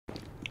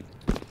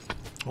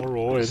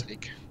Alright.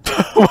 Sneak.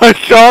 Oh my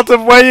god, the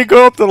way you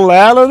go up the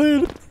ladder,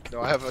 dude!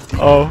 No, I have a team.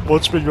 Oh,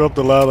 watch me go up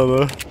the ladder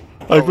there.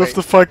 Like with wait.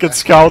 the fucking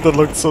scout, it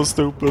looked so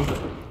stupid.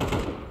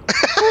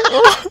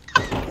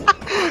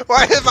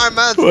 Why did my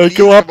man Like, sneak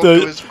go up to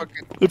there. his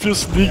fucking... If you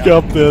sneak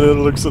up there, it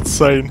looks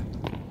insane.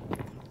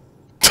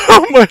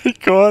 Oh my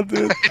god,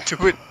 dude.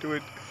 do it.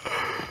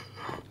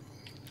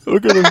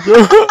 Look at him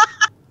go.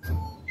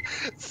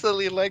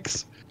 Silly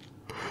legs.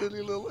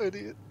 Silly little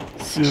idiot.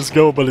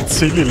 CSGO, but it's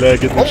silly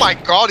leg edition. Oh my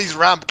god, he's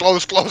ramp.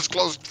 Close.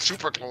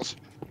 Super close.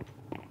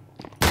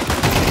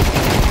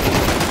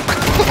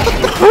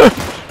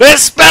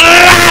 It's better!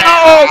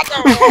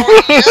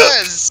 Oh,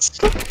 yes!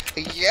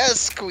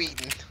 Yes, queen.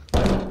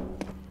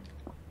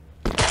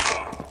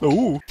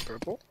 Ooh.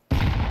 Purple?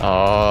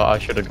 I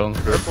should have gone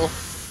for Purple.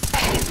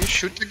 You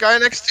shoot the guy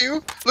next to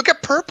you? Look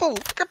at purple!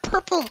 Look at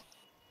purple!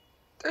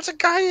 There's a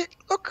guy!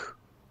 Look!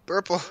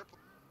 Purple.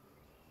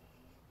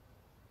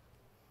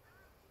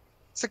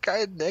 There's a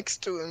guy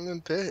next to him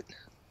in pit.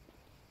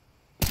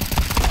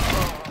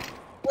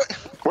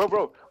 What?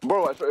 Bro,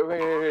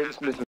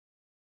 wait, listen.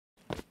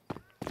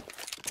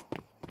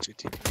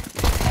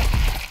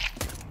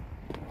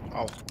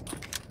 Oh.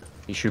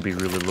 He should be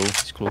really low.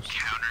 He's close.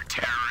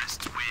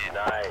 Counter-terrorists win.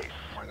 Nice.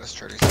 Minus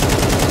 30.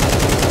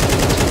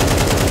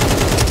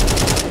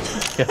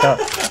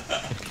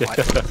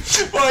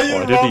 Why are you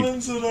Why did he?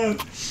 running to that?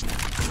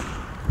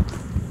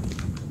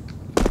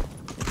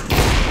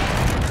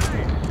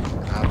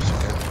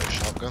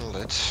 Shotgun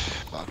lit.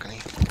 Balcony.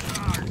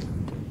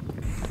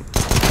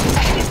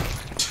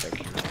 Thank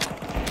you.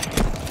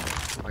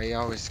 Why you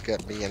always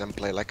get me in and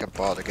play like a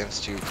bot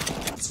against you?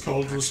 It's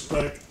called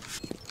respect.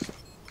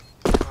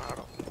 I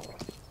don't know.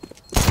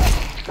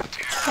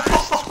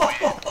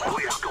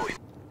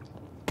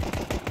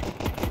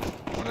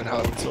 One and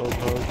out. It's all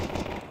hard.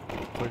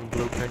 Fucking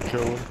blue can't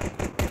kill him.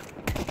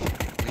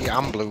 Me,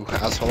 I'm blue,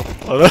 asshole.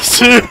 Oh,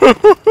 that's you!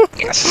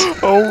 Yes!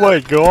 Oh my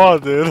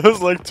god, dude. That's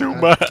like 2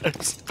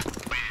 max.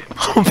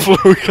 I'm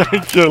blue,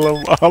 can't kill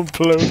him. I'm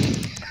blue.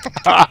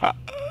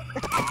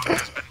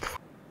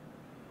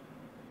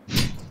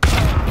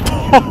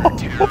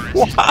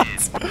 What?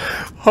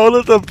 How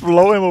did that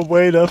blow him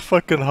away that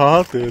fucking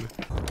hard, dude?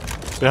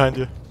 Behind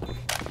you.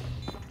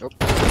 Nope.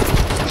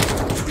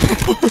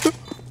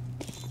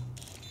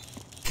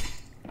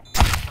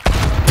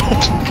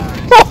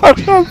 What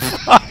the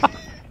fuck?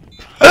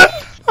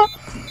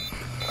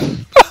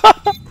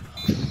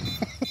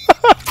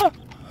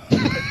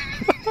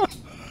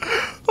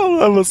 I've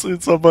never seen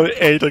somebody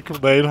aim a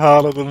grenade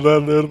harder than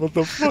that, dude. What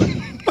the fuck?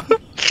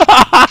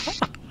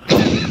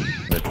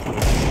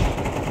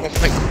 Oh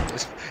my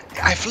goodness.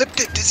 I flipped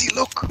it, does he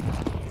look?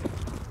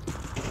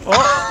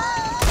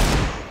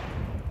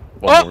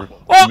 One more.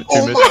 Oh!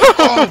 Two mid. my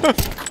god!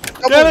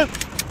 Get it!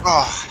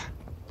 Oh,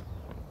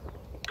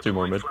 Two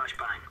more mid.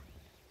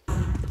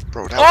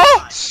 bro, that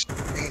Oh! was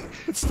insane.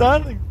 It's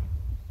standing.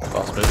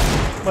 Last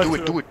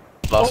mid. Do it.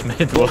 Last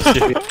mid was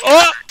you.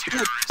 Oh!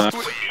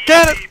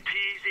 Get it!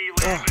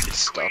 Oh, it's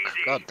stuck.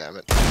 God damn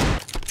it.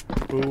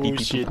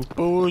 Bullshit,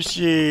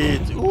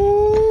 bullshit.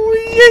 Ooh,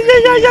 yeah.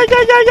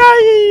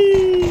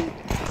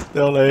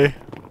 Down A.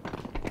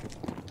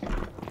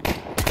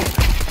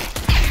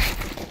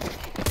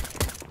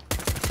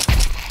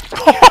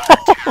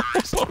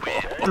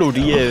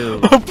 Bloody hell.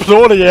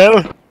 Bloody hell.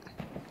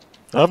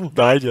 I haven't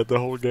died yet the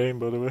whole game,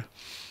 by the way.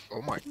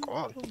 Oh my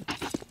god.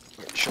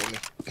 Wait, show me.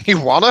 You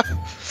wanna?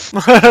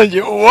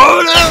 You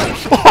wanna?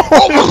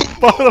 Oh,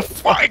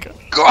 motherfucker.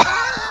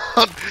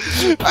 God!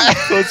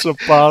 Such a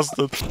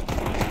bastard.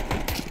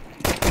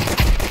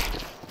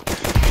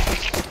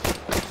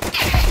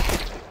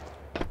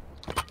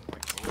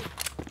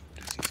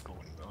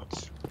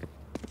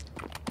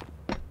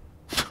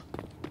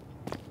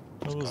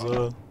 What was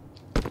that?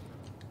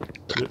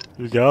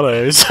 You got an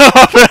ace,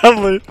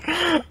 apparently.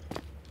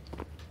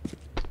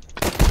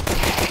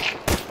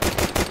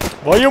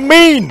 What do you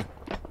mean?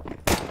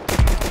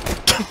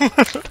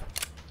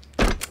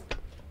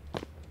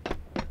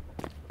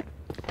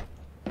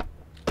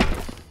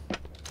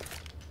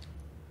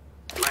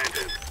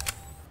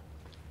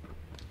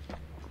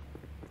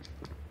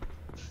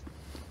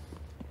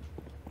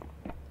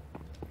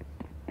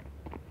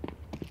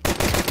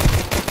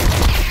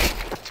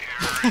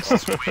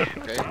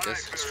 Okay,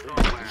 guess it's true. You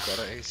got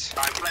an ace.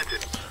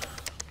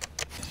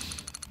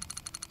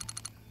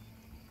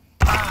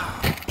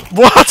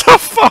 What the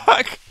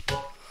fuck?